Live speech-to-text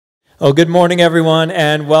Well, good morning, everyone,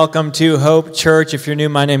 and welcome to Hope Church. If you're new,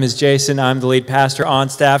 my name is Jason. I'm the lead pastor on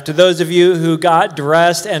staff. To those of you who got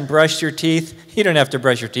dressed and brushed your teeth, you don't have to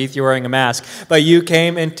brush your teeth. You're wearing a mask, but you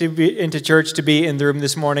came into church to be in the room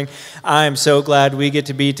this morning. I'm so glad we get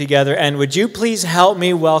to be together. And would you please help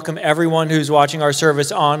me welcome everyone who's watching our service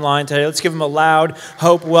online today? Let's give them a loud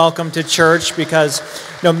Hope welcome to church, because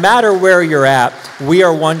no matter where you're at, we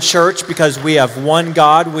are one church because we have one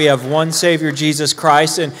God, we have one Savior, Jesus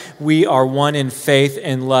Christ, and we are one in faith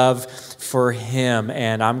and love for Him.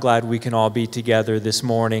 And I'm glad we can all be together this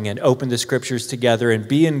morning and open the Scriptures together and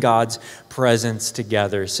be in God's presence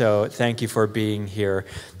together. So thank you for being here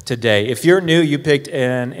today. If you're new, you picked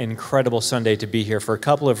an incredible Sunday to be here for a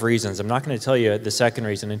couple of reasons. I'm not going to tell you the second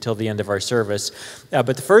reason until the end of our service.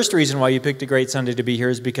 But the first reason why you picked a great Sunday to be here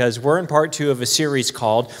is because we're in part 2 of a series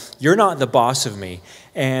called You're Not the Boss of Me.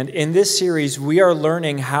 And in this series, we are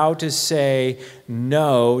learning how to say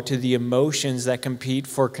no to the emotions that compete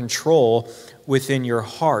for control within your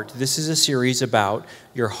heart. This is a series about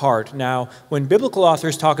your heart. Now, when biblical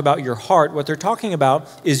authors talk about your heart, what they're talking about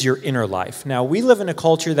is your inner life. Now, we live in a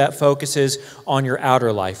culture that focuses on your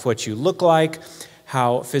outer life, what you look like,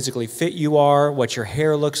 how physically fit you are, what your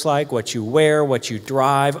hair looks like, what you wear, what you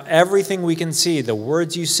drive, everything we can see, the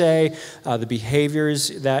words you say, the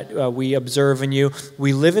behaviors that we observe in you.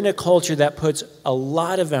 We live in a culture that puts a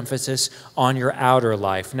lot of emphasis on your outer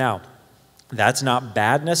life. Now, that's not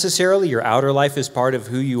bad necessarily. Your outer life is part of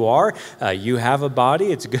who you are. You have a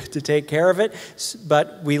body. It's good to take care of it.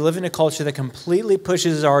 But we live in a culture that completely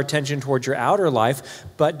pushes our attention towards your outer life,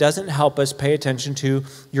 but doesn't help us pay attention to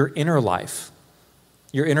your inner life.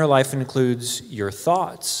 Your inner life includes your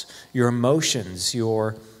thoughts, your emotions,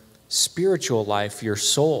 your spiritual life, your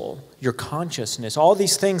soul, your consciousness, all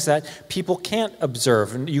these things that people can't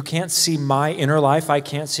observe. And you can't see my inner life. I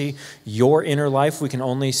can't see your inner life. We can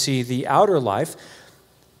only see the outer life.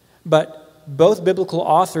 But both biblical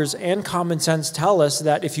authors and common sense tell us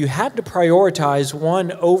that if you had to prioritize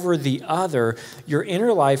one over the other, your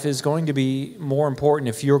inner life is going to be more important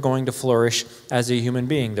if you're going to flourish as a human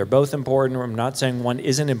being. They're both important. I'm not saying one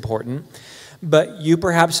isn't important. But you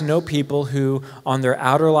perhaps know people who, on their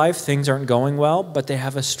outer life, things aren't going well, but they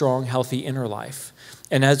have a strong, healthy inner life.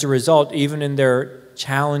 And as a result, even in their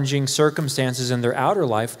challenging circumstances in their outer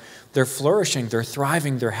life, they're flourishing, they're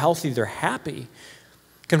thriving, they're healthy, they're happy.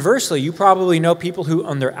 Conversely, you probably know people who,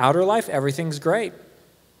 on their outer life, everything's great.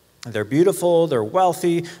 They're beautiful, they're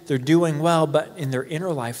wealthy, they're doing well, but in their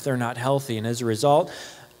inner life, they're not healthy. And as a result,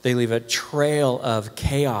 they leave a trail of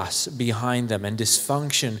chaos behind them and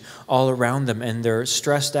dysfunction all around them, and they're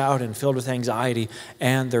stressed out and filled with anxiety,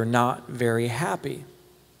 and they're not very happy.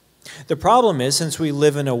 The problem is, since we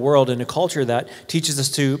live in a world, in a culture that teaches us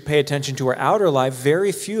to pay attention to our outer life,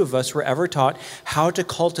 very few of us were ever taught how to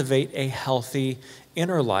cultivate a healthy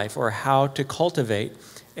inner life or how to cultivate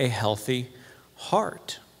a healthy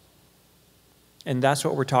heart. And that's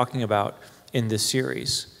what we're talking about in this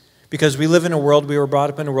series. Because we live in a world, we were brought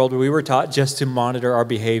up in a world where we were taught just to monitor our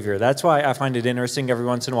behavior. That's why I find it interesting every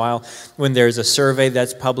once in a while when there's a survey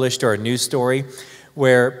that's published or a news story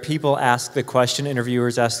where people ask the question,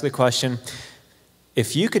 interviewers ask the question,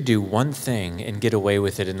 if you could do one thing and get away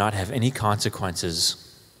with it and not have any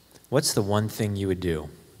consequences, what's the one thing you would do?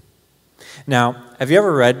 Now, have you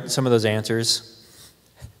ever read some of those answers?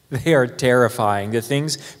 They are terrifying. The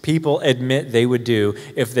things people admit they would do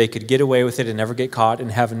if they could get away with it and never get caught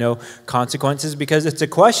and have no consequences, because it's a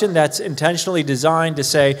question that's intentionally designed to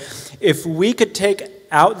say, if we could take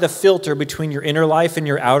out the filter between your inner life and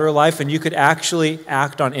your outer life and you could actually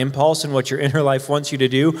act on impulse and what your inner life wants you to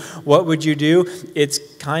do, what would you do? It's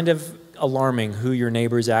kind of alarming who your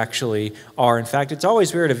neighbors actually are. In fact, it's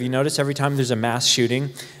always weird. Have you noticed every time there's a mass shooting,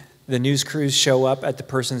 the news crews show up at the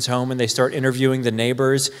person's home and they start interviewing the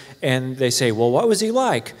neighbors and they say, well, what was he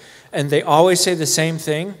like? And they always say the same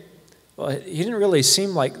thing. Well, he didn't really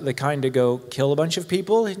seem like the kind to go kill a bunch of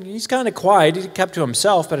people. He's kind of quiet. He kept to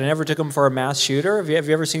himself, but I never took him for a mass shooter. Have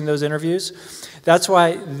you ever seen those interviews? That's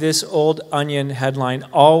why this old Onion headline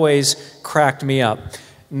always cracked me up.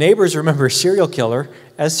 Neighbors remember serial killer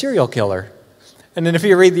as serial killer. And then if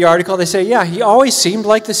you read the article, they say, yeah, he always seemed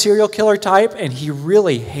like the serial killer type, and he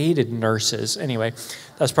really hated nurses. Anyway,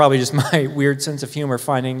 that's probably just my weird sense of humor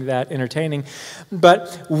finding that entertaining.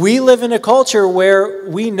 But we live in a culture where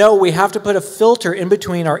we know we have to put a filter in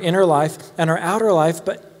between our inner life and our outer life,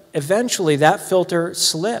 but eventually that filter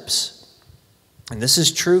slips. And this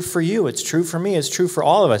is true for you. It's true for me. It's true for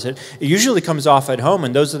all of us. It usually comes off at home,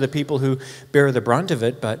 and those are the people who bear the brunt of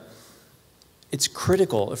it, but it's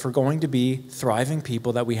critical if we're going to be thriving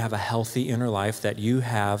people that we have a healthy inner life, that you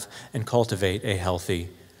have and cultivate a healthy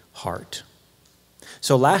heart.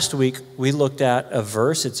 So last week, we looked at a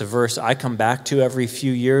verse. It's a verse I come back to every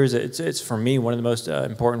few years. It's for me, one of the most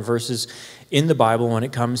important verses in the Bible when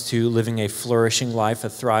it comes to living a flourishing life, a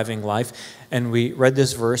thriving life. And we read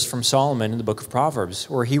this verse from Solomon in the book of Proverbs,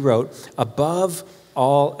 where he wrote, above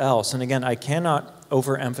all else. And again, I cannot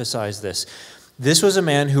overemphasize this. This was a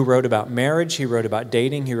man who wrote about marriage, he wrote about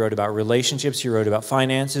dating, he wrote about relationships, he wrote about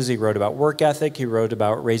finances, he wrote about work ethic, he wrote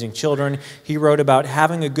about raising children, he wrote about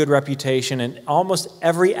having a good reputation, and almost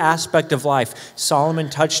every aspect of life Solomon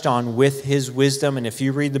touched on with his wisdom. And if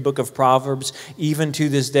you read the book of Proverbs, even to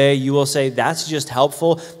this day, you will say, that's just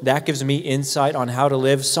helpful. That gives me insight on how to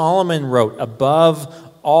live. Solomon wrote, above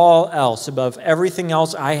all else, above everything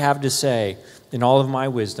else I have to say in all of my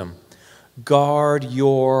wisdom, guard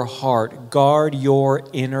your heart, guard your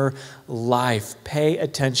inner life. Pay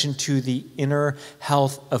attention to the inner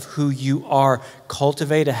health of who you are.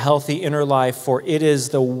 Cultivate a healthy inner life, for it is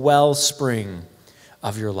the wellspring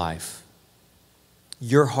of your life.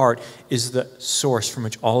 Your heart is the source from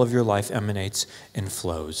which all of your life emanates and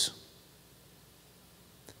flows.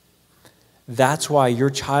 That's why your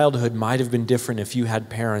childhood might have been different if you had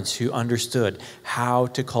parents who understood how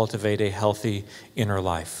to cultivate a healthy inner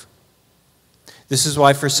life. This is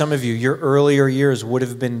why for some of you, your earlier years would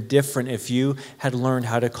have been different if you had learned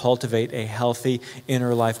how to cultivate a healthy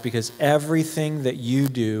inner life, because everything that you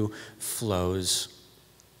do flows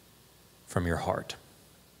from your heart.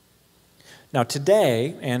 Now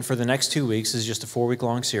today, and for the next 2 weeks, this is just a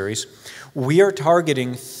 4-week-long series, we are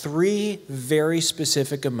targeting 3 very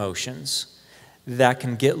specific emotions that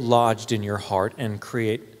can get lodged in your heart and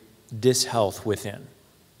create dishealth within.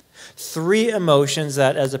 3 emotions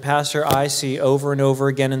that, as a pastor, I see over and over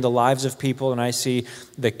again in the lives of people, and I see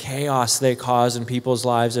the chaos they cause in people's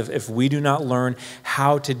lives if we do not learn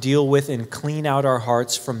how to deal with and clean out our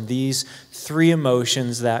hearts from these 3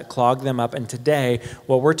 emotions that clog them up. And today,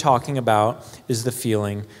 what we're talking about is the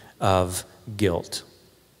feeling of guilt.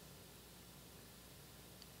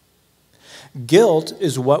 Guilt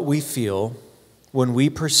is what we feel when we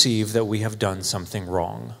perceive that we have done something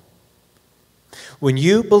wrong. When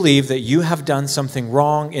you believe that you have done something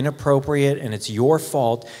wrong, inappropriate, and it's your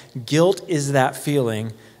fault, guilt is that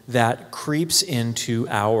feeling that creeps into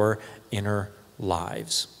our inner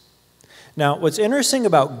lives. Now, what's interesting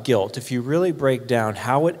about guilt, if you really break down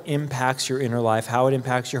how it impacts your inner life, how it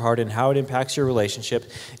impacts your heart, and how it impacts your relationship,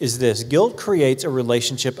 is this. Guilt creates a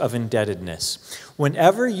relationship of indebtedness.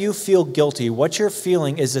 Whenever you feel guilty, what you're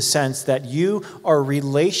feeling is a sense that you are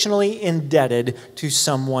relationally indebted to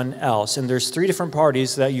someone else. And there's 3 different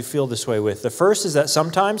parties that you feel this way with. The first is that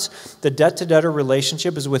sometimes the debt-to-debtor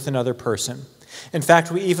relationship is with another person. In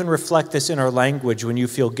fact, we even reflect this in our language when you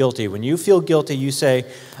feel guilty. When you feel guilty, you say,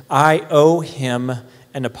 I owe him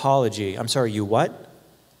an apology. I'm sorry, you what?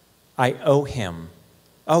 I owe him.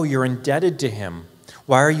 Oh, you're indebted to him.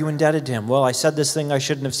 Why are you indebted to him? Well, I said this thing I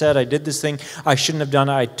shouldn't have said. I did this thing I shouldn't have done.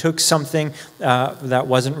 I took something that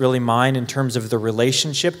wasn't really mine in terms of the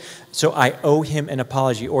relationship, so I owe him an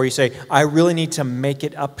apology. Or you say, I really need to make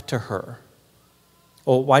it up to her.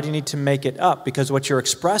 Well, why do you need to make it up? Because what you're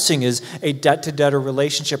expressing is a debt-to-debtor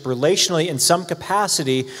relationship. Relationally, in some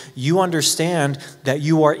capacity, you understand that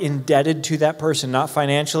you are indebted to that person. Not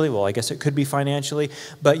financially, well, I guess it could be financially,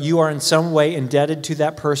 but you are in some way indebted to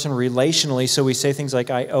that person relationally. So we say things like,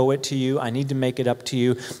 I owe it to you, I need to make it up to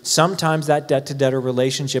you. Sometimes that debt-to-debtor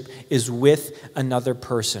relationship is with another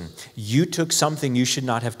person. You took something you should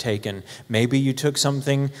not have taken. Maybe you took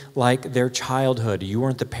something like their childhood. You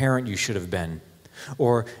weren't the parent you should have been.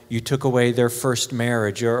 Or you took away their first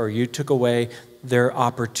marriage, or you took away their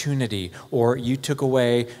opportunity, or you took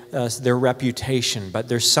away their reputation. But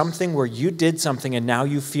there's something where you did something and now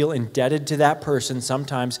you feel indebted to that person.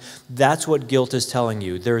 Sometimes that's what guilt is telling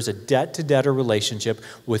you. There is a debt-to-debtor relationship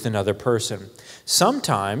with another person.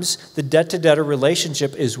 Sometimes the debt-to-debtor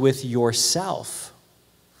relationship is with yourself.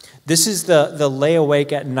 This is the lay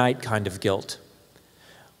awake at night kind of guilt,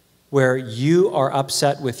 where you are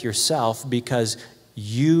upset with yourself because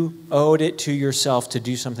you owed it to yourself to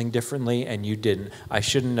do something differently and you didn't. I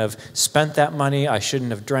shouldn't have spent that money. I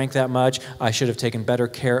shouldn't have drank that much. I should have taken better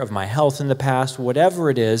care of my health in the past. Whatever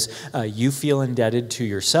it is, you feel indebted to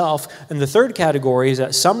yourself. And the third category is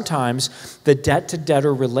that sometimes the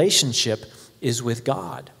debt-to-debtor relationship is with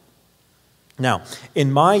God. Now,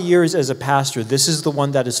 in my years as a pastor, this is the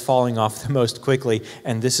one that is falling off the most quickly,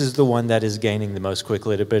 and this is the one that is gaining the most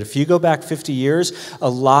quickly. But if you go back 50 years, a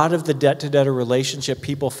lot of the debt-to-debtor relationship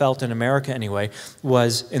people felt in America anyway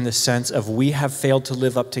was in the sense of we have failed to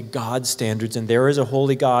live up to God's standards, and there is a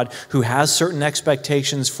holy God who has certain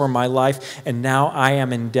expectations for my life, and now I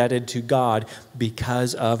am indebted to God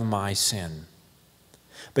because of my sin.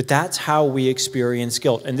 But that's how we experience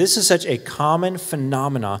guilt. And this is such a common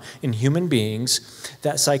phenomena in human beings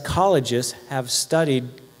that psychologists have studied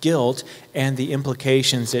guilt and the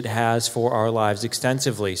implications it has for our lives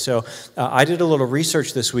extensively. So I did a little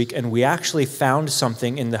research this week, and we actually found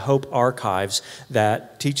something in the Hope archives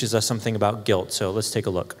that teaches us something about guilt. So let's take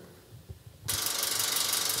a look.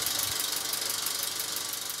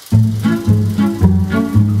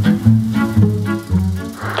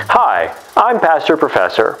 Hi, I'm Pastor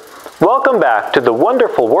Professor. Welcome back to the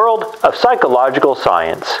wonderful world of psychological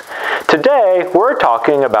science. Today, we're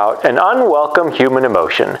talking about an unwelcome human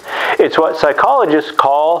emotion. It's what psychologists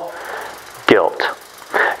call guilt.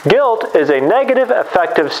 Guilt is a negative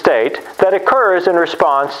affective state that occurs in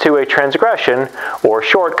response to a transgression or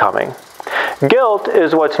shortcoming. Guilt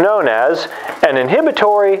is what's known as an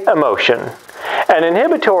inhibitory emotion. An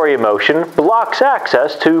inhibitory emotion blocks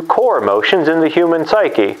access to core emotions in the human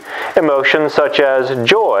psyche, emotions such as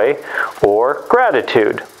joy or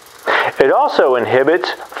gratitude. It also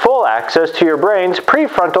inhibits full access to your brain's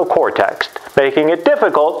prefrontal cortex, making it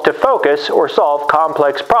difficult to focus or solve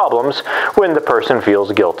complex problems when the person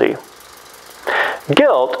feels guilty.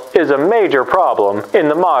 Guilt is a major problem in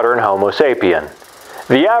the modern Homo sapien.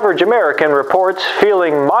 The average American reports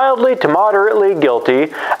feeling mildly to moderately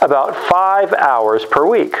guilty about 5 hours per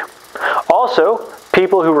week. Also,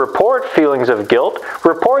 people who report feelings of guilt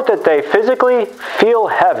report that they physically feel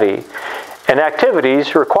heavy, and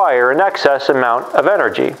activities require an excess amount of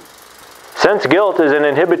energy. Since guilt is an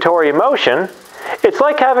inhibitory emotion, it's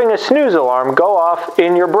like having a snooze alarm go off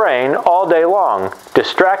in your brain all day long,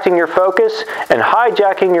 distracting your focus and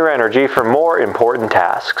hijacking your energy from more important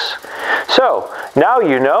tasks. So, now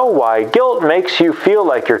you know why guilt makes you feel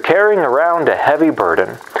like you're carrying around a heavy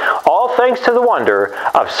burden. All thanks to the wonder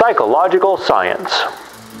of psychological science.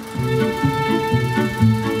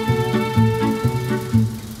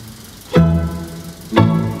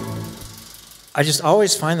 I just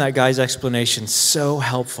always find that guy's explanation so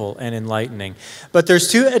helpful and enlightening. But there's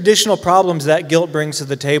two additional problems that guilt brings to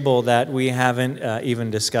the table that we haven't even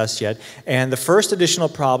discussed yet. And the first additional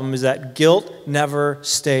problem is that guilt never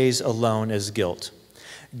stays alone as guilt.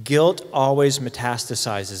 Guilt always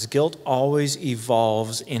metastasizes. Guilt always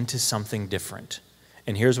evolves into something different.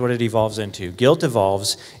 And here's what it evolves into. Guilt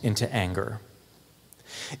evolves into anger.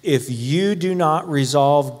 If you do not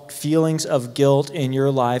resolve feelings of guilt in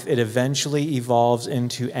your life, it eventually evolves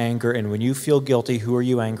into anger. And when you feel guilty, who are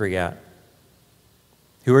you angry at?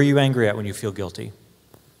 Who are you angry at when you feel guilty?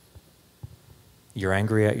 You're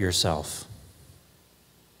angry at yourself.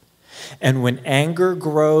 And when anger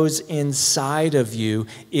grows inside of you,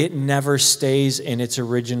 it never stays in its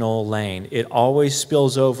original lane. It always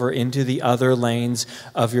spills over into the other lanes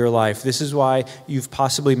of your life. This is why you've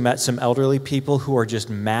possibly met some elderly people who are just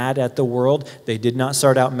mad at the world. They did not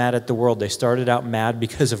start out mad at the world. They started out mad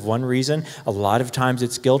because of one reason. A lot of times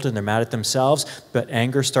it's guilt and they're mad at themselves, but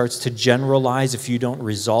anger starts to generalize if you don't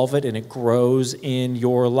resolve it, and it grows in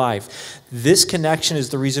your life. This connection is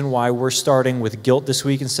the reason why we're starting with guilt this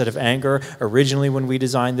week instead of anger. Originally, when we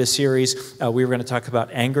designed this series, we were going to talk about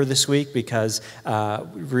anger this week because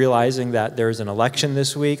realizing that there's an election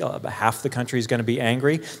this week, half the country is going to be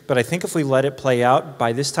angry. But I think if we let it play out,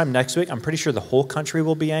 by this time next week, I'm pretty sure the whole country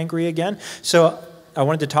will be angry again. So I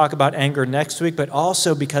wanted to talk about anger next week, but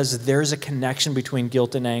also because there's a connection between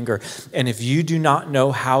guilt and anger. And if you do not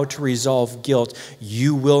know how to resolve guilt,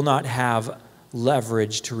 you will not have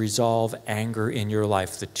leverage to resolve anger in your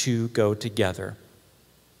life. The two go together.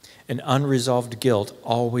 And unresolved guilt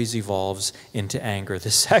always evolves into anger.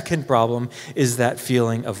 The second problem is that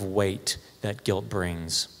feeling of weight that guilt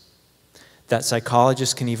brings. That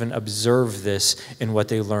psychologists can even observe this in what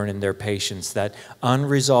they learn in their patients, that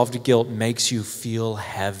unresolved guilt makes you feel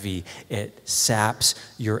heavy. It saps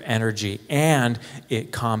your energy, and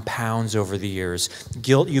it compounds over the years.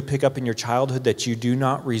 Guilt you pick up in your childhood that you do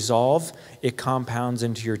not resolve, it compounds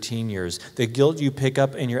into your teen years. The guilt you pick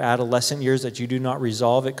up in your adolescent years that you do not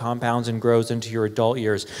resolve, it compounds and grows into your adult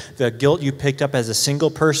years. The guilt you picked up as a single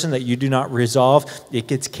person that you do not resolve, it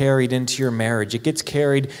gets carried into your marriage. It gets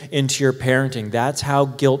carried into your parenting. That's how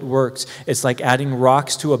guilt works. It's like adding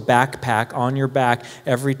rocks to a backpack on your back.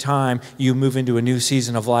 Every time you move into a new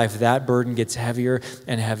season of life, that burden gets heavier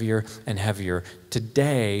and heavier and heavier.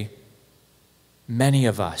 Today, Many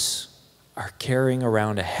of us are carrying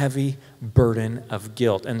around a heavy burden of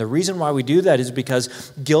guilt. And the reason why we do that is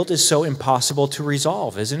because guilt is so impossible to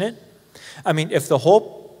resolve, isn't it? I mean, if the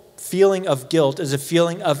whole feeling of guilt is a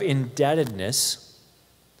feeling of indebtedness,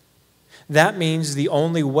 that means the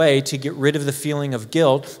only way to get rid of the feeling of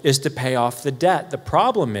guilt is to pay off the debt. The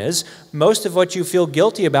problem is, most of what you feel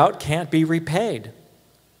guilty about can't be repaid.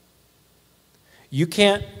 You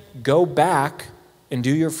can't go back and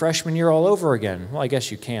do your freshman year all over again. Well, I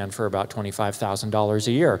guess you can for about $25,000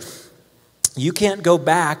 a year. You can't go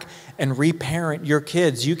back and reparent your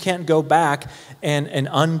kids. You can't go back and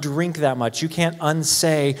undrink that much. You can't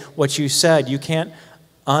unsay what you said. You can't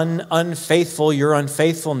unfaithful your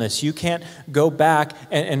unfaithfulness. You can't go back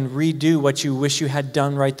and redo what you wish you had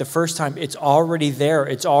done right the first time. It's already there.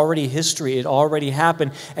 It's already history. It already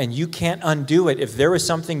happened, and you can't undo it. If there was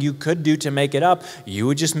something you could do to make it up, you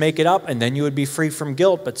would just make it up, and then you would be free from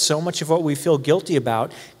guilt. But so much of what we feel guilty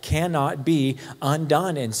about cannot be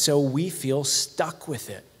undone, and so we feel stuck with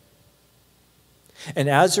it. And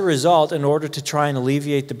as a result, in order to try and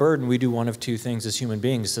alleviate the burden, we do one of two things as human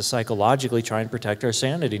beings to psychologically try and protect our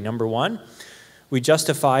sanity. Number one, we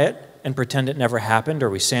justify it and pretend it never happened, or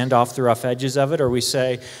we sand off the rough edges of it, or we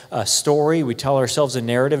say a story, we tell ourselves a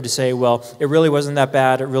narrative to say, well, it really wasn't that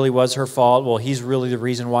bad, it really was her fault, well, he's really the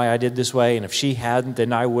reason why I did this way, and if she hadn't,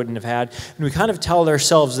 then I wouldn't have had. And we kind of tell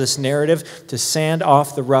ourselves this narrative to sand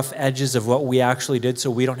off the rough edges of what we actually did so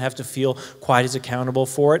we don't have to feel quite as accountable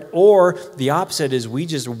for it. Or the opposite is we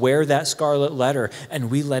just wear that scarlet letter and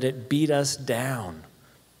we let it beat us down.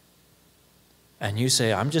 And you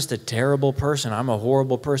say, I'm just a terrible person. I'm a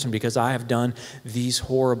horrible person because I have done these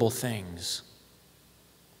horrible things.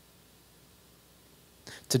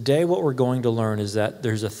 Today, what we're going to learn is that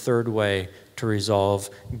there's a third way to resolve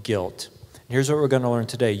guilt. Here's what we're going to learn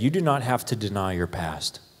today. You do not have to deny your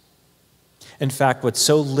past. In fact, what's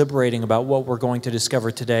so liberating about what we're going to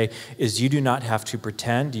discover today is you do not have to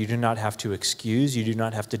pretend, you do not have to excuse, you do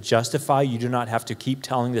not have to justify, you do not have to keep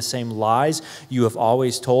telling the same lies you have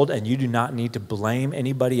always told, and you do not need to blame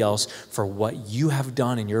anybody else for what you have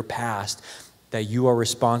done in your past that you are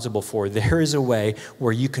responsible for. There is a way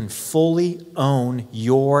where you can fully own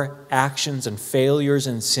your actions and failures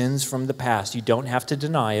and sins from the past. You don't have to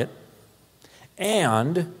deny it,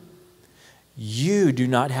 and you do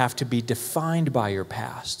not have to be defined by your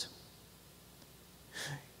past.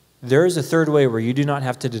 There is a third way where you do not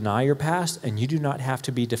have to deny your past and you do not have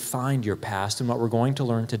to be defined your past. And what we're going to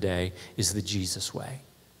learn today is the Jesus way.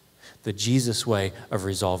 The Jesus way of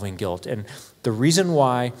resolving guilt. And the reason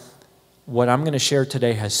why what I'm going to share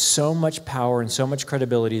today has so much power and so much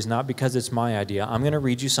credibility is not because it's my idea. I'm going to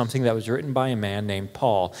read you something that was written by a man named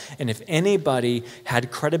Paul. And if anybody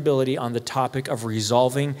had credibility on the topic of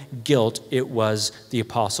resolving guilt, it was the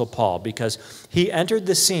Apostle Paul, because he entered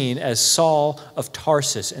the scene as Saul of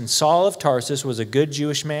Tarsus. And Saul of Tarsus was a good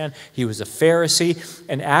Jewish man. He was a Pharisee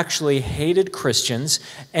and actually hated Christians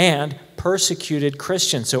and persecuted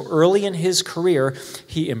Christians. So early in his career,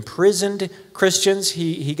 he imprisoned Christians.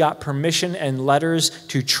 He got permission and letters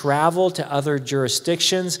to travel to other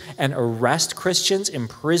jurisdictions and arrest Christians,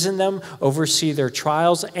 imprison them, oversee their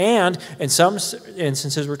trials, and in some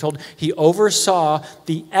instances, we're told, he oversaw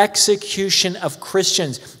the execution of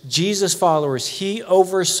Christians, Jesus followers. He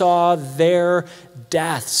oversaw their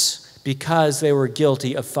deaths because they were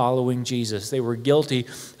guilty of following Jesus. They were guilty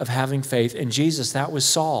of having faith in Jesus. That was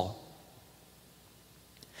Saul.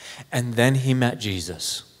 And then he met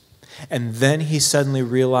Jesus. And then he suddenly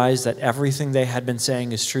realized that everything they had been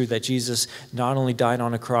saying is true, that Jesus not only died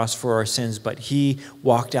on a cross for our sins, but he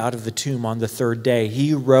walked out of the tomb on the third day.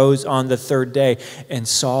 He rose on the third day. And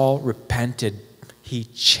Saul repented. He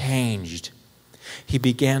changed. He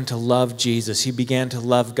began to love Jesus. He began to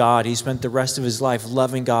love God. He spent the rest of his life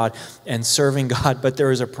loving God and serving God. But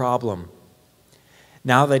there is a problem.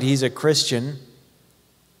 Now that he's a Christian,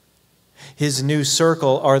 his new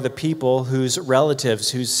circle are the people whose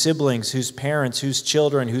relatives, whose siblings, whose parents, whose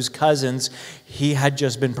children, whose cousins he had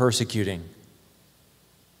just been persecuting.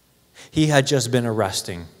 He had just been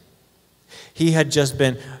arresting. He had just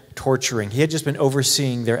been torturing. He had just been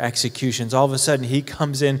overseeing their executions. All of a sudden, he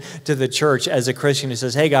comes in to the church as a Christian and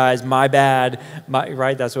says, hey guys, my bad.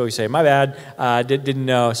 Right? That's what we say. My bad. Didn't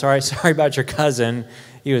know. Sorry about your cousin.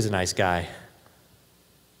 He was a nice guy.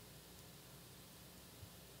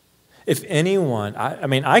 If anyone,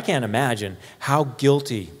 I can't imagine how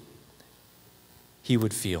guilty he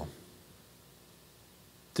would feel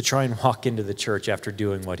to try and walk into the church after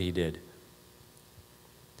doing what he did.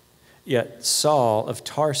 Yet Saul of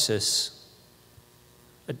Tarsus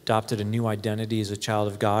adopted a new identity as a child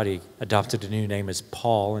of God. He adopted a new name as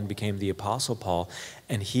Paul and became the Apostle Paul.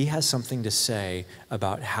 And he has something to say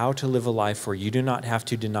about how to live a life where you do not have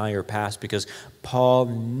to deny your past, because Paul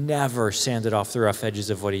never sanded off the rough edges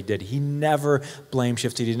of what he did. He never blame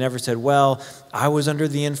shifted. He never said, well, I was under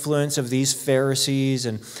the influence of these Pharisees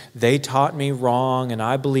and they taught me wrong and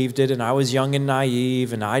I believed it and I was young and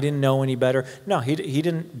naive and I didn't know any better. No, he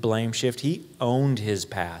didn't blame shift. He owned his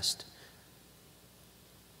past.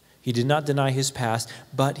 He did not deny his past,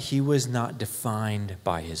 but he was not defined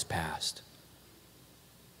by his past.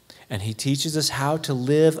 And he teaches us how to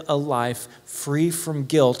live a life free from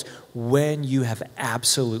guilt when you have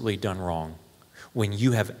absolutely done wrong, when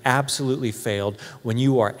you have absolutely failed, when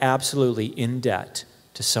you are absolutely in debt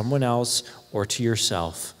to someone else or to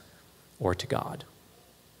yourself or to God.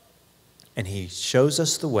 And he shows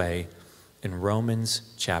us the way in Romans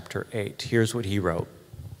chapter 8. Here's what he wrote.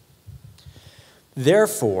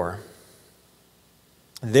 Therefore,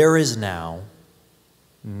 there is now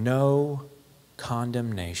no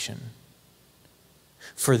condemnation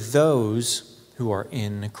for those who are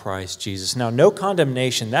in Christ Jesus. Now, no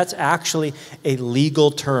condemnation, that's actually a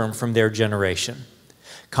legal term from their generation.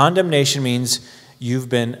 Condemnation means you've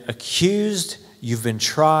been accused, you've been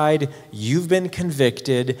tried, you've been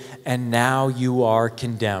convicted, and now you are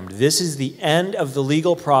condemned. This is the end of the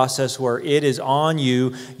legal process where it is on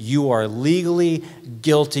you. You are legally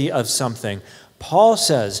guilty of something. Paul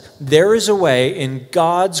says there is a way in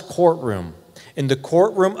God's courtroom, in the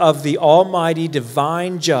courtroom of the Almighty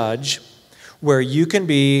Divine Judge, where you can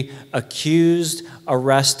be accused,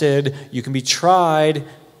 arrested, you can be tried,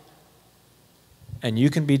 and you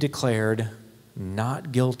can be declared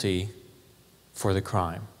not guilty for the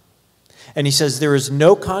crime. And he says there is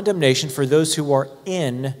no condemnation for those who are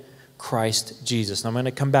in Christ Jesus. Now I'm going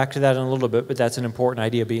to come back to that in a little bit, but that's an important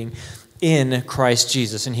idea, being in Christ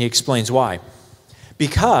Jesus. And he explains why.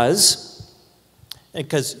 Because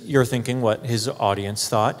you're thinking what his audience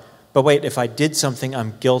thought, but wait, if I did something,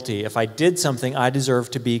 I'm guilty. If I did something, I deserve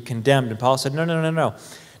to be condemned. And Paul said, no.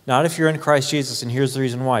 Not if you're in Christ Jesus, and here's the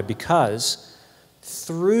reason why. Because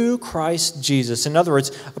through Christ Jesus, in other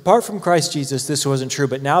words, apart from Christ Jesus, this wasn't true,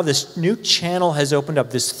 but now this new channel has opened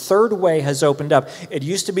up. This third way has opened up. It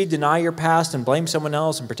used to be deny your past and blame someone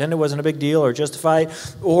else and pretend it wasn't a big deal or justify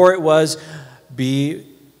it, or it was be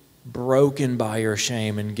broken by your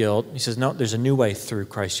shame and guilt. He says, no, there's a new way through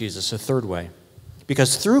Christ Jesus, a third way.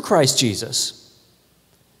 Because through Christ Jesus,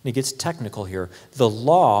 and he gets technical here, the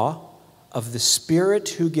law of the Spirit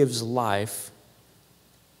who gives life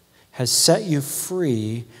has set you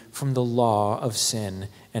free from the law of sin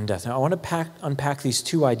and death. Now, I want to unpack these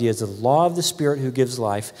two ideas, the law of the Spirit who gives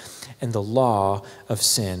life and the law of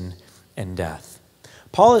sin and death.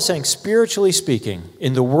 Paul is saying, spiritually speaking,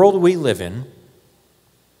 in the world we live in,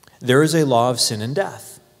 there is a law of sin and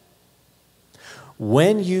death.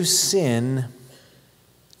 When you sin,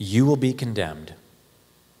 you will be condemned.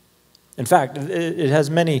 In fact, it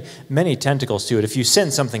has many, many tentacles to it. If you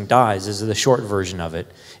sin, something dies, is the short version of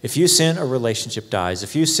it. If you sin, a relationship dies.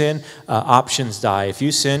 If you sin, options die. If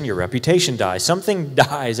you sin, your reputation dies. Something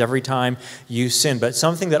dies every time you sin. But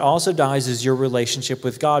something that also dies is your relationship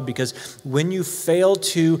with God, because when you fail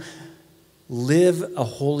to live a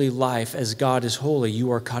holy life as God is holy,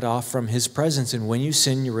 you are cut off from his presence. And when you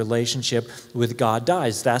sin, your relationship with God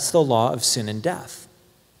dies. That's the law of sin and death.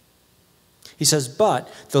 He says, but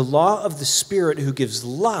the law of the Spirit who gives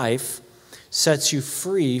life sets you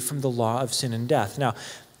free from the law of sin and death. Now,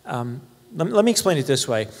 let me explain it this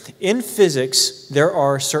way. In physics, there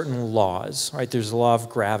are certain laws, right? There's the law of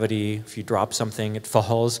gravity. If you drop something, it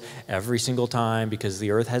falls every single time because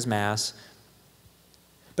the earth has mass.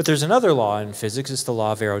 But there's another law in physics. It's the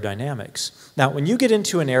law of aerodynamics. Now, when you get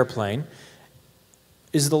into an airplane,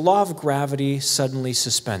 is the law of gravity suddenly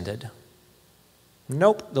suspended?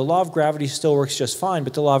 Nope, the law of gravity still works just fine,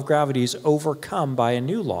 but the law of gravity is overcome by a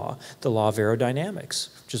new law, the law of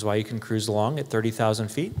aerodynamics, which is why you can cruise along at 30,000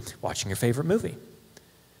 feet watching your favorite movie.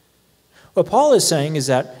 What Paul is saying is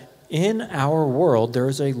that in our world, there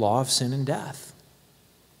is a law of sin and death.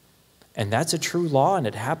 And that's a true law, and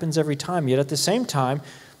it happens every time. Yet at the same time,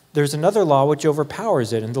 there's another law which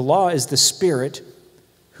overpowers it, and the law is the Spirit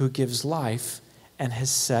who gives life and has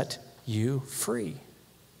set you free.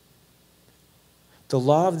 The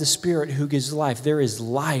law of the Spirit who gives life. There is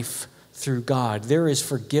life through God. There is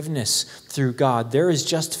forgiveness through God. There is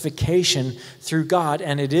justification through God,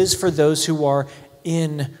 and it is for those who are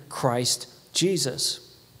in Christ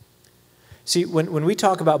Jesus. See, when we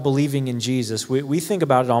talk about believing in Jesus, we think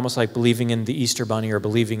about it almost like believing in the Easter Bunny or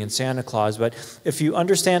believing in Santa Claus. But if you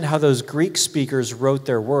understand how those Greek speakers wrote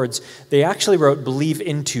their words, they actually wrote believe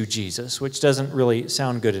into Jesus, which doesn't really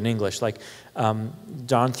sound good in English. Like John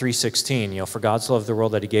 3:16, for God so loved the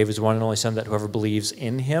world that he gave his one and only Son, that whoever believes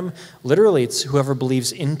in him, literally it's whoever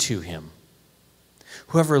believes into him.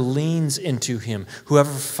 Whoever leans into him,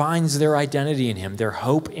 whoever finds their identity in him, their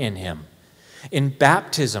hope in him. In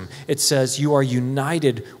baptism, it says you are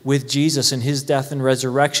united with Jesus in his death and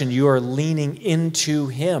resurrection. You are leaning into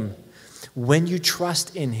him. When you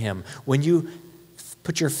trust in him, when you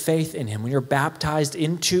put your faith in him, when you're baptized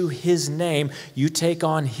into his name, you take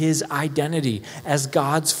on his identity as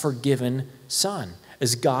God's forgiven son,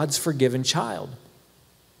 as God's forgiven child.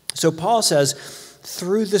 So Paul says,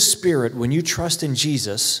 through the Spirit, when you trust in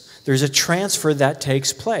Jesus, there's a transfer that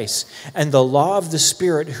takes place. And the law of the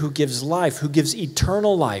Spirit who gives life, who gives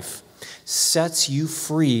eternal life, sets you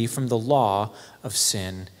free from the law of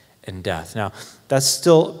sin and death. Now, that's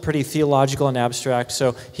still pretty theological and abstract,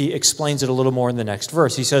 so he explains it a little more in the next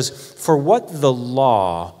verse. He says, for what the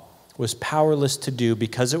law was powerless to do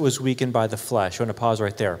because it was weakened by the flesh. I want to pause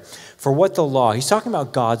right there. For what the law, he's talking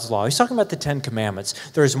about God's law. He's talking about the 10 Commandments.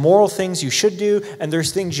 There's moral things you should do, and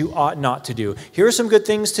there's things you ought not to do. Here are some good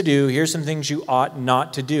things to do. Here's some things you ought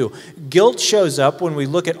not to do. Guilt shows up when we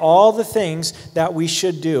look at all the things that we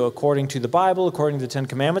should do according to the Bible, according to the 10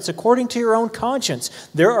 Commandments, according to your own conscience.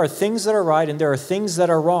 There are things that are right, and there are things that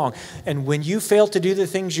are wrong. And when you fail to do the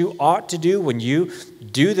things you ought to do, when you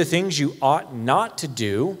do the things you ought not to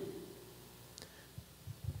do,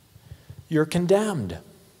 you're condemned.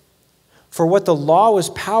 For what the law was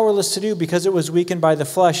powerless to do because it was weakened by the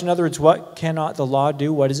flesh. In other words, what cannot the law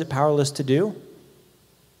do? What is it powerless to do?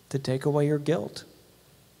 To take away your guilt.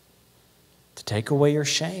 To take away your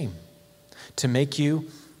shame. To make you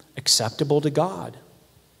acceptable to God.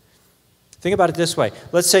 Think about it this way.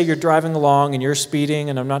 Let's say you're driving along and you're speeding,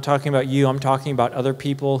 and I'm not talking about you, I'm talking about other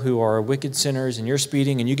people who are wicked sinners, and you're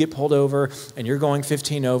speeding and you get pulled over and you're going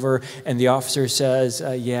 15 over, and the officer says,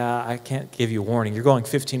 yeah, I can't give you a warning. You're going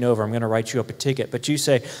 15 over. I'm going to write you up a ticket. But you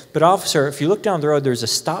say, but officer, if you look down the road, there's a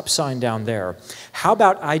stop sign down there. How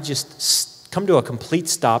about I just come to a complete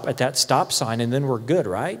stop at that stop sign and then we're good,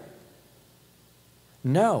 right?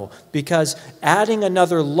 No, because adding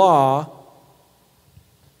another law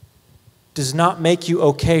does not make you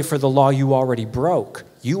okay for the law you already broke.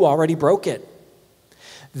 You already broke it.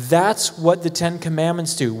 That's what the 10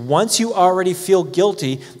 Commandments do. Once you already feel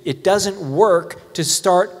guilty, it doesn't work to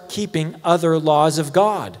start keeping other laws of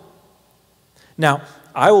God. Now,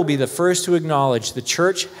 I will be the first to acknowledge the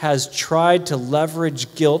church has tried to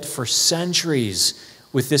leverage guilt for centuries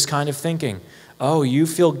with this kind of thinking. Oh, you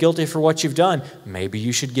feel guilty for what you've done. Maybe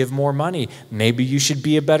you should give more money. Maybe you should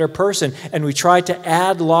be a better person. And we try to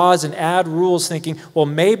add laws and add rules thinking, well,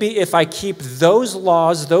 maybe if I keep those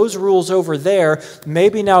laws, those rules over there,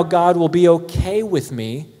 maybe now God will be okay with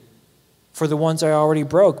me for the ones I already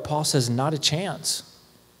broke. Paul says, not a chance.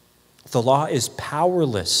 The law is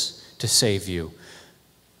powerless to save you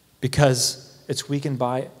because it's weakened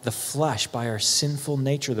by the flesh, by our sinful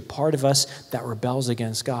nature, the part of us that rebels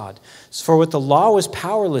against God. So for what the law was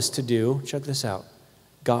powerless to do, check this out,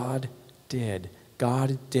 God did.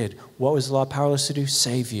 God did. What was the law powerless to do?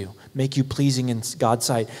 Save you, make you pleasing in God's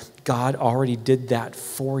sight. God already did that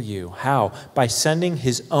for you. How? By sending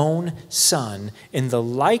his own Son in the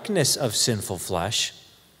likeness of sinful flesh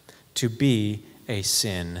to be a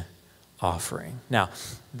sin offering. Now,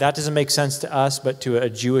 that doesn't make sense to us, but to a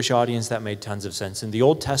Jewish audience, that made tons of sense. In the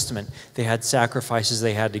Old Testament, they had sacrifices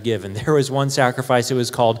they had to give, and there was one sacrifice, it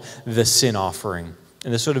was called the sin offering.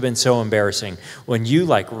 And this would have been so embarrassing. When you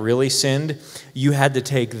really sinned, you had to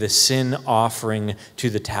take the sin offering to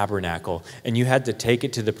the tabernacle, and you had to take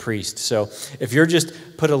it to the priest. So if you're just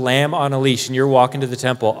put a lamb on a leash and you're walking to the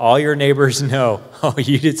temple, all your neighbors know, oh,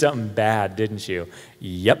 you did something bad, didn't you?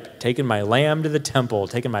 Yep, taking my lamb to the temple,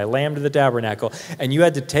 taking my lamb to the tabernacle. And you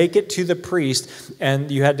had to take it to the priest, and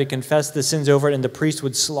you had to confess the sins over it, and the priest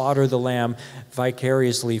would slaughter the lamb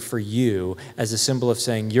vicariously for you as a symbol of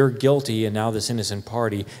saying you're guilty, and now this innocent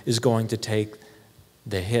party is going to take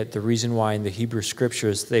the hit. The reason why in the Hebrew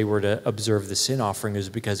Scriptures they were to observe the sin offering is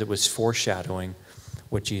because it was foreshadowing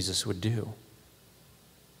what Jesus would do.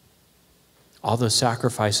 All those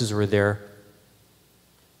sacrifices were there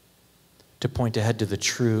to point ahead to the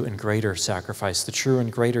true and greater sacrifice, the true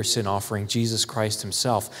and greater sin offering, Jesus Christ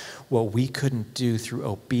himself. What we couldn't do through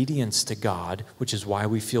obedience to God, which is why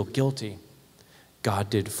we feel guilty, God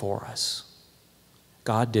did for us.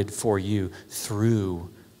 God did for you through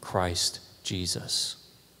Christ Jesus.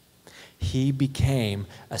 He became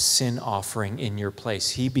a sin offering in your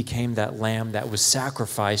place. He became that lamb that was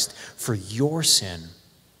sacrificed for your sin.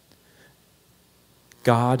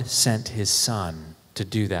 God sent his Son to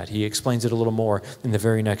do that. He explains it a little more in the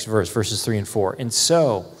very next verse, verses 3 and 4. And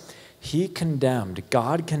so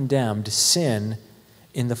God condemned sin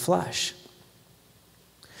in the flesh.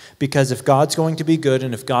 Because if God's going to be good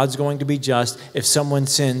and if God's going to be just, if someone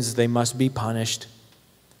sins, they must be punished.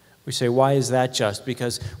 We say, why is that just?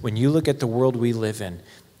 Because when you look at the world we live in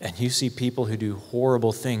and you see people who do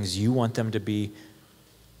horrible things, you want them to be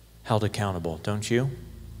held accountable, don't you?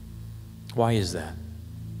 Why is that?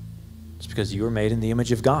 It's because you were made in the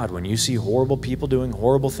image of God. When you see horrible people doing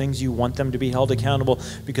horrible things, you want them to be held accountable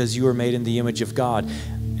because you were made in the image of God.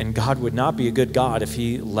 And God would not be a good God if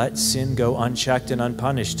he let sin go unchecked and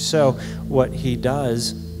unpunished. So what he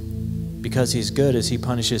does, because he's good, is he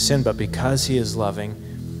punishes sin. But because he is loving,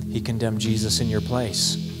 he condemned Jesus in your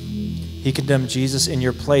place. He condemned Jesus in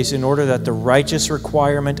your place in order that the righteous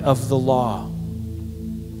requirement of the law,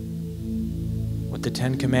 what the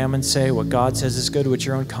Ten Commandments say, what God says is good, what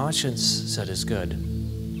your own conscience said is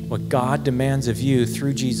good, what God demands of you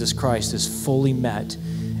through Jesus Christ is fully met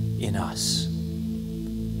in us.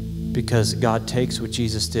 Because God takes what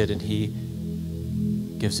Jesus did and he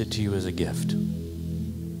gives it to you as a gift.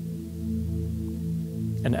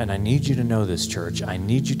 And I need you to know this, church. I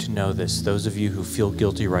need you to know this, those of you who feel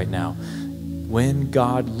guilty right now. When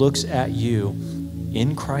God looks at you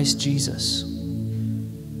in Christ Jesus,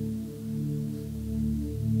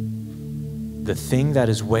 the thing that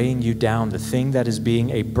is weighing you down, the thing that is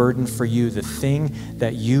being a burden for you, the thing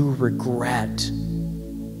that you regret,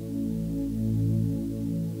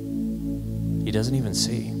 he doesn't even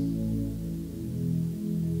see.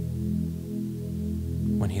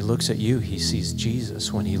 When he looks at you, he sees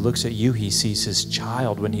Jesus. When he looks at you, he sees his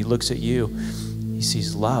child. When he looks at you, he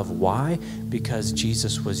sees love. Why? Because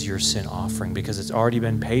Jesus was your sin offering, because it's already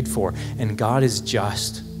been paid for. And God is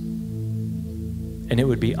just. And it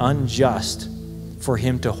would be unjust for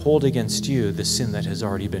him to hold against you the sin that has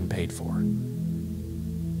already been paid for.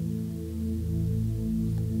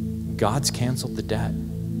 God's canceled the debt.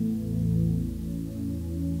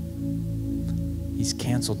 He's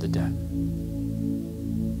canceled the debt.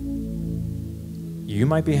 You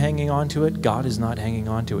might be hanging on to it. God is not hanging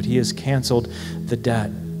on to it. He has canceled the debt.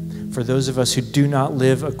 For those of us who do not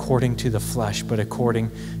live according to the flesh, but according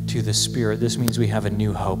to the Spirit, this means we have a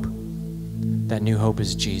new hope. That new hope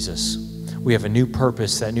is Jesus. We have a new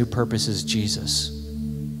purpose. That new purpose is Jesus.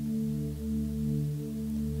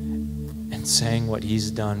 And saying what he's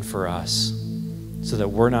done for us so that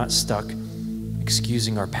we're not stuck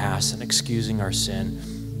excusing our past and excusing our sin,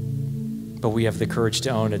 but we have the courage to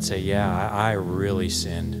own it and say, yeah, I really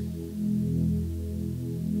sinned.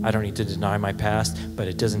 I don't need to deny my past, but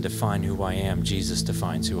it doesn't define who I am. Jesus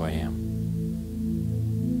defines who I am.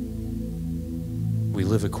 We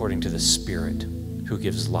live according to the Spirit who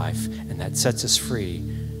gives life, and that sets us free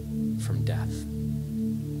from death.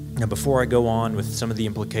 Now, before I go on with some of the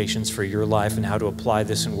implications for your life and how to apply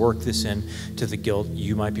this and work this in to the guilt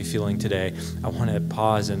you might be feeling today, I want to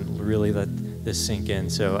pause and really let this sink in.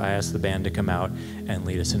 So I asked the band to come out and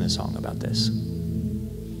lead us in a song about this.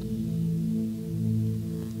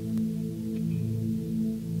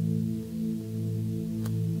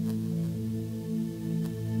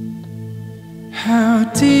 How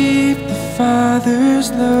deep the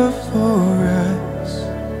Father's love for us,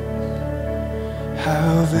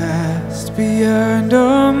 how vast beyond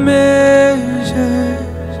all measure,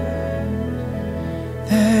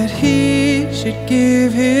 that he should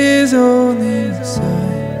give his only Son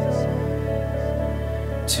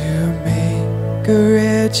to make a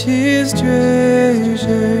wretch his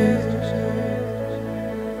treasure.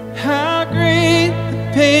 How great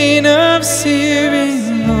the pain of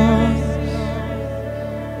searing loss,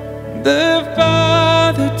 the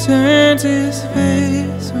Father turns his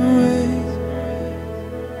face away,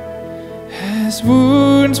 as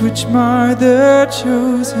wounds which mar the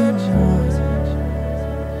chosen one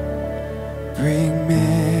bring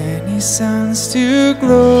many sons to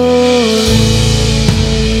glory.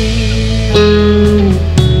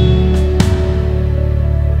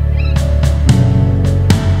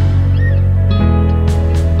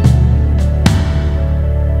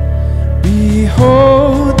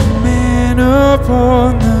 Behold the man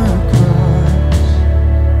upon the cross,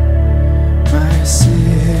 my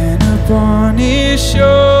sin upon his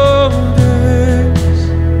shoulders.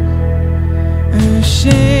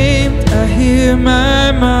 Ashamed, I hear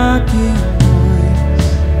my mocking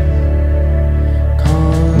voice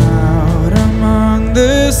call out among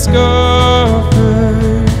the scoffers.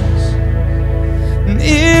 And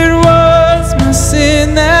it was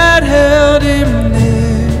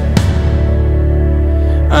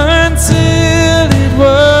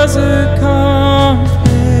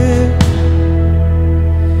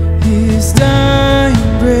His dying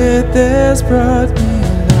breath has brought me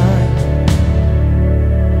alive.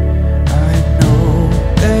 I know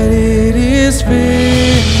that it is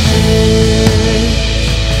finished.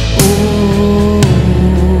 Oh,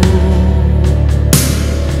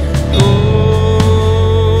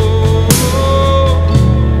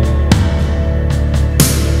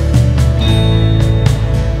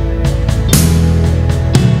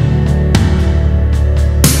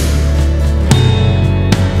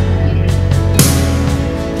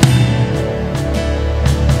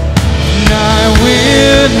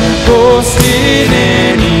 boast in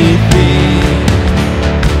anything.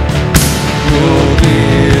 Oh,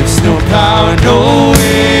 there's no power, no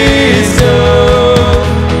wisdom,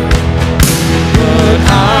 but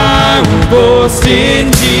I will boast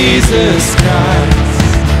in Jesus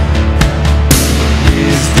Christ,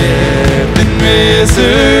 His death and resurrection.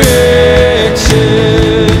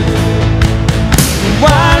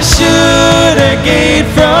 Why should I gain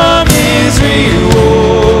from His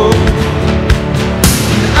reward?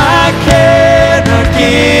 I cannot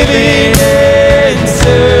give an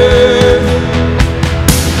answer,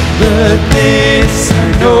 but this I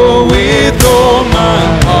know with all my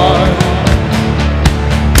heart: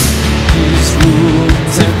 His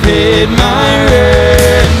wounds have paid my ransom.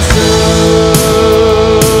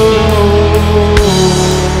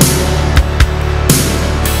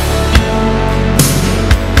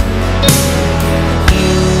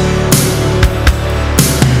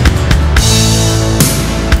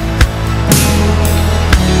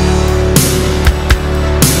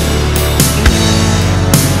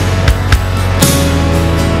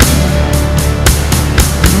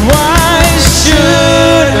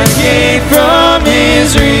 From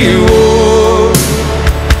His reward,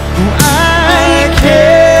 I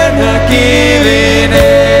cannot give an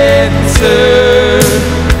answer,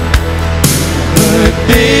 but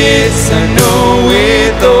this I know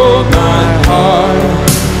with all my heart: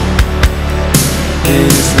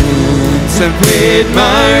 His wounds have paid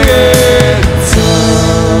my ransom.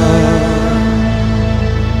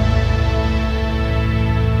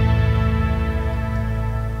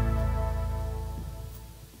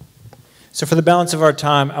 So for the balance of our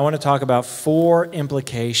time, I want to talk about 4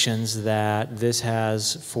 implications that this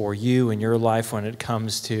has for you in your life when it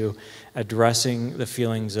comes to addressing the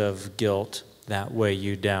feelings of guilt that weigh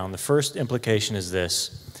you down. The first implication is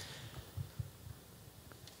this: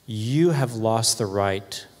 you have lost the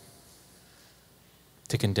right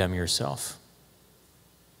to condemn yourself.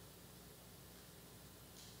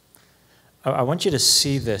 I want you to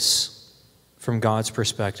see this from God's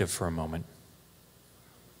perspective for a moment.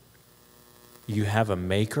 You have a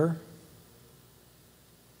maker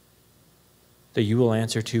that you will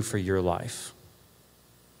answer to for your life.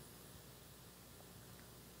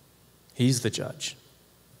 He's the judge.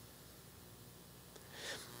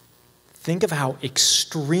 Think of how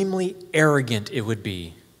extremely arrogant it would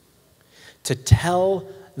be to tell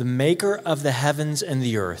the maker of the heavens and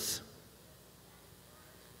the earth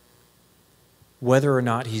whether or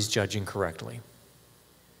not He's judging correctly.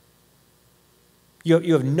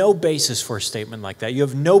 You have no basis for a statement like that. You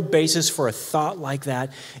have no basis for a thought like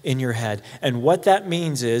that in your head. And what that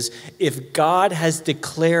means is, if God has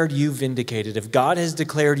declared you vindicated, if God has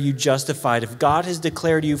declared you justified, if God has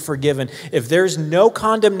declared you forgiven, if there's no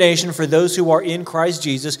condemnation for those who are in Christ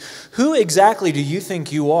Jesus, who exactly do you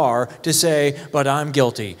think you are to say, but I'm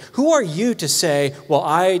guilty? Who are you to say, well,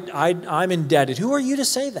 I'm indebted? Who are you to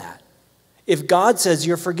say that? If God says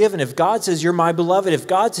you're forgiven, if God says you're my beloved, if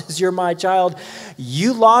God says you're my child,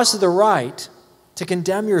 you lost the right to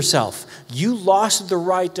condemn yourself. You lost the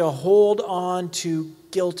right to hold on to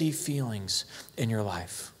guilty feelings in your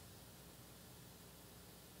life.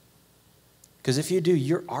 Because if you do,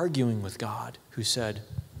 you're arguing with God, who said,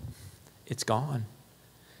 it's gone.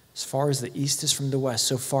 As far as the east is from the west,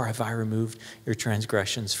 so far have I removed your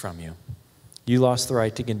transgressions from you. You lost the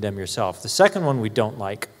right to condemn yourself. The second one we don't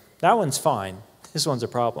like. That one's fine. This one's a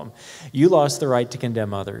problem. You lost the right to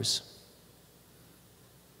condemn others.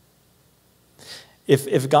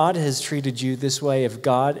 If God has treated you this way, if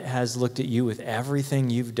God has looked at you with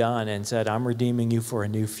everything you've done and said, I'm redeeming you for a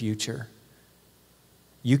new future,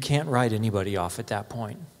 you can't write anybody off at that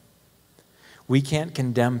point. We can't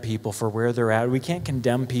condemn people for where they're at. We can't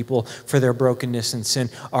condemn people for their brokenness and sin.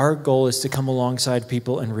 Our goal is to come alongside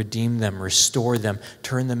people and redeem them, restore them,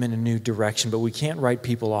 turn them in a new direction. But we can't write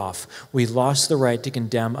people off. We lost the right to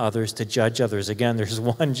condemn others, to judge others. Again, there's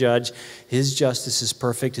one judge. His justice is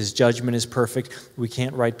perfect. His judgment is perfect. We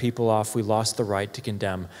can't write people off. We lost the right to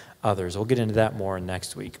condemn others. We'll get into that more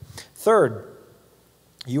next week. Third,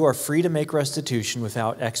 you are free to make restitution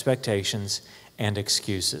without expectations and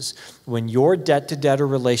excuses. When your debt-to-debtor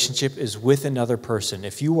relationship is with another person,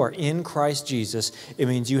 if you are in Christ Jesus, it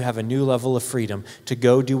means you have a new level of freedom to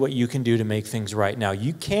go do what you can do to make things right. Now,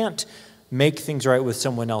 you can't make things right with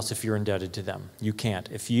someone else if you're indebted to them. You can't.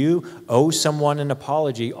 If you owe someone an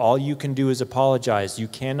apology, all you can do is apologize. You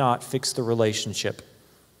cannot fix the relationship.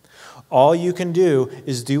 All you can do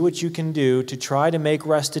is do what you can do to try to make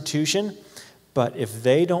restitution, but if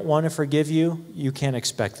they don't want to forgive you, you can't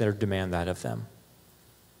expect that or demand that of them.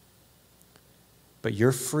 But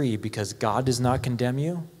you're free because God does not condemn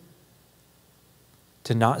you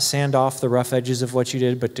to not sand off the rough edges of what you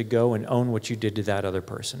did, but to go and own what you did to that other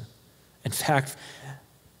person. In fact,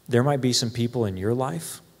 there might be some people in your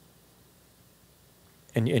life,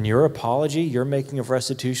 and your apology, your making of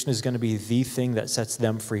restitution is going to be the thing that sets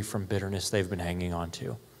them free from bitterness they've been hanging on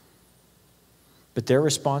to. But their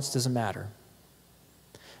response doesn't matter.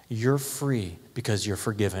 You're free because you're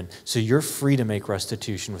forgiven. So you're free to make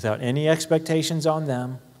restitution without any expectations on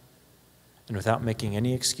them and without making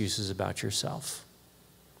any excuses about yourself.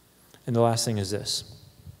 And the last thing is this.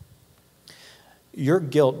 Your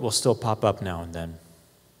guilt will still pop up now and then.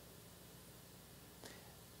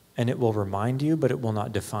 And it will remind you, but it will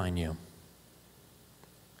not define you.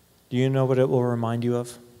 Do you know what it will remind you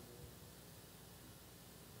of?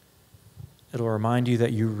 It'll remind you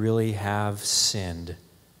that you really have sinned,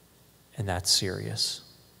 and that's serious.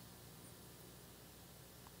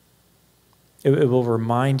 It will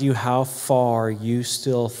remind you how far you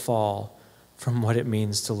still fall from what it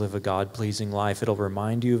means to live a God-pleasing life. It'll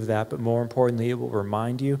remind you of that, but more importantly, it will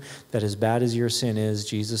remind you that as bad as your sin is,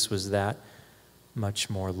 Jesus was that much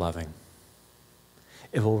more loving.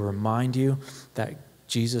 It will remind you that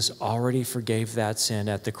Jesus already forgave that sin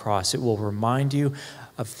at the cross. It will remind you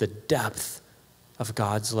of the depth of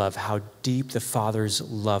God's love, how deep the Father's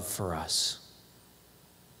love for us.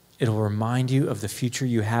 It'll remind you of the future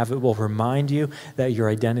you have. It will remind you that your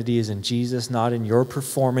identity is in Jesus, not in your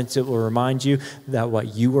performance. It will remind you that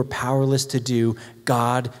what you were powerless to do,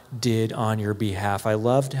 God did on your behalf. I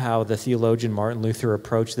loved how the theologian Martin Luther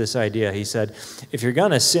approached this idea. He said, if you're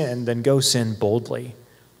going to sin, then go sin boldly.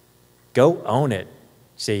 Go own it.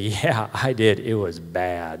 Say, yeah, I did. It was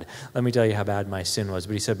bad. Let me tell you how bad my sin was.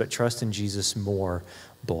 But he said, but trust in Jesus more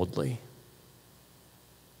boldly.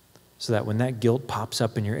 So that when that guilt pops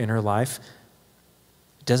up in your inner life,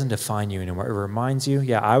 it doesn't define you anymore. It reminds you,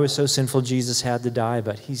 yeah, I was so sinful, Jesus had to die,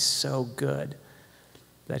 but he's so good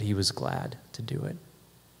that he was glad to do it.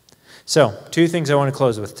 So, two things I want to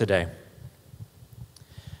close with today.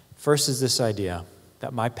 First is this idea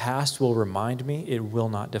that my past will remind me, it will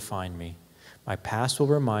not define me. My past will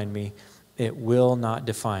remind me, it will not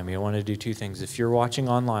define me. I want to do two things. If you're watching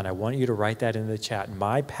online, I want you to write that in the chat.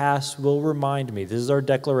 My past will remind me. This is our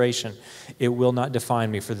declaration. It will not define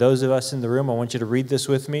me. For those of us in the room, I want you to read this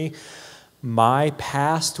with me. My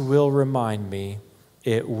past will remind me.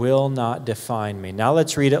 It will not define me. Now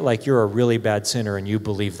let's read it like you're a really bad sinner and you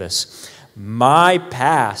believe this. My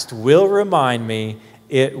past will remind me.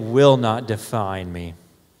 It will not define me.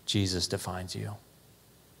 Jesus defines you.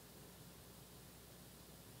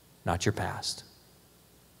 Not your past.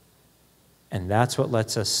 And that's what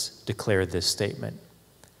lets us declare this statement.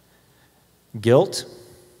 Guilt,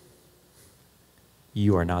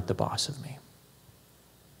 you are not the boss of me.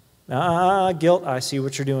 Guilt, I see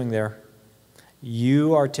what you're doing there.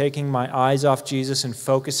 You are taking my eyes off Jesus and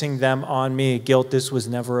focusing them on me. Guilt, this was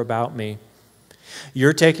never about me.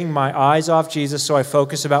 You're taking my eyes off Jesus, so I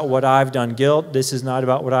focus about what I've done. Guilt, this is not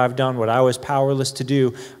about what I've done, what I was powerless to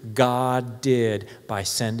do. God did by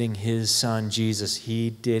sending his son, Jesus. He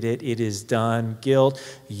did it. It is done. Guilt,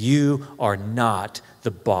 you are not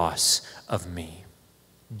the boss of me.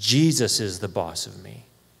 Jesus is the boss of me.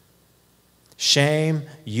 Shame,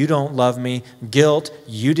 you don't love me. Guilt,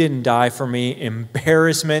 you didn't die for me.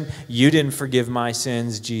 Embarrassment, you didn't forgive my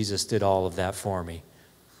sins. Jesus did all of that for me.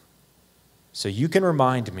 So you can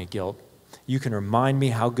remind me, guilt. You can remind me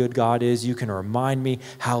how good God is. You can remind me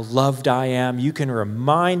how loved I am. You can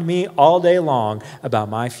remind me all day long about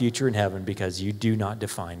my future in heaven because you do not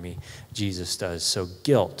define me. Jesus does. So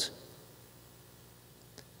guilt,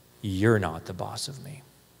 you're not the boss of me.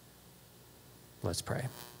 Let's pray.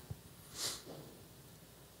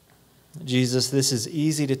 Jesus, this is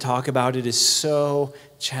easy to talk about. It is so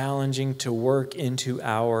challenging to work into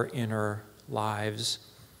our inner lives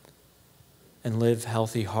and live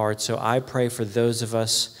healthy hearts. So I pray for those of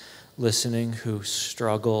us listening who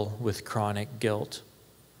struggle with chronic guilt,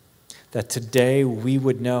 that today we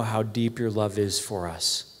would know how deep your love is for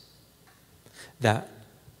us, that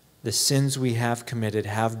The sins we have committed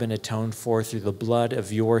have been atoned for through the blood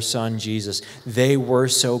of your Son, Jesus. They were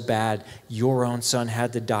so bad, your own Son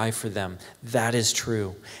had to die for them. That is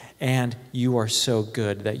true. And you are so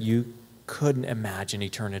good that you couldn't imagine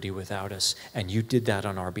eternity without us, and you did that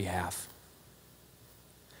on our behalf.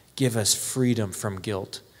 Give us freedom from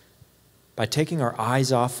guilt. By taking our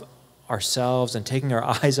eyes off ourselves and taking our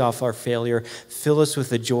eyes off our failure, fill us with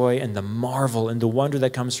the joy and the marvel and the wonder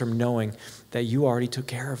that comes from knowing that you already took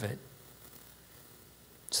care of it,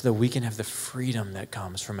 so that we can have the freedom that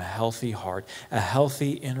comes from a healthy heart, a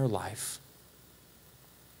healthy inner life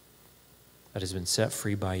that has been set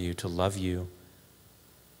free by you to love you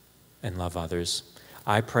and love others.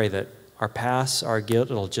 I pray that our past, our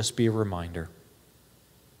guilt, it'll just be a reminder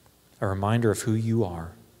of who you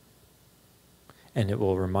are, and it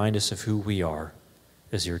will remind us of who we are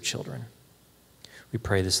as your children. We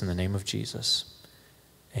pray this in the name of Jesus.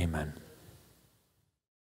 Amen.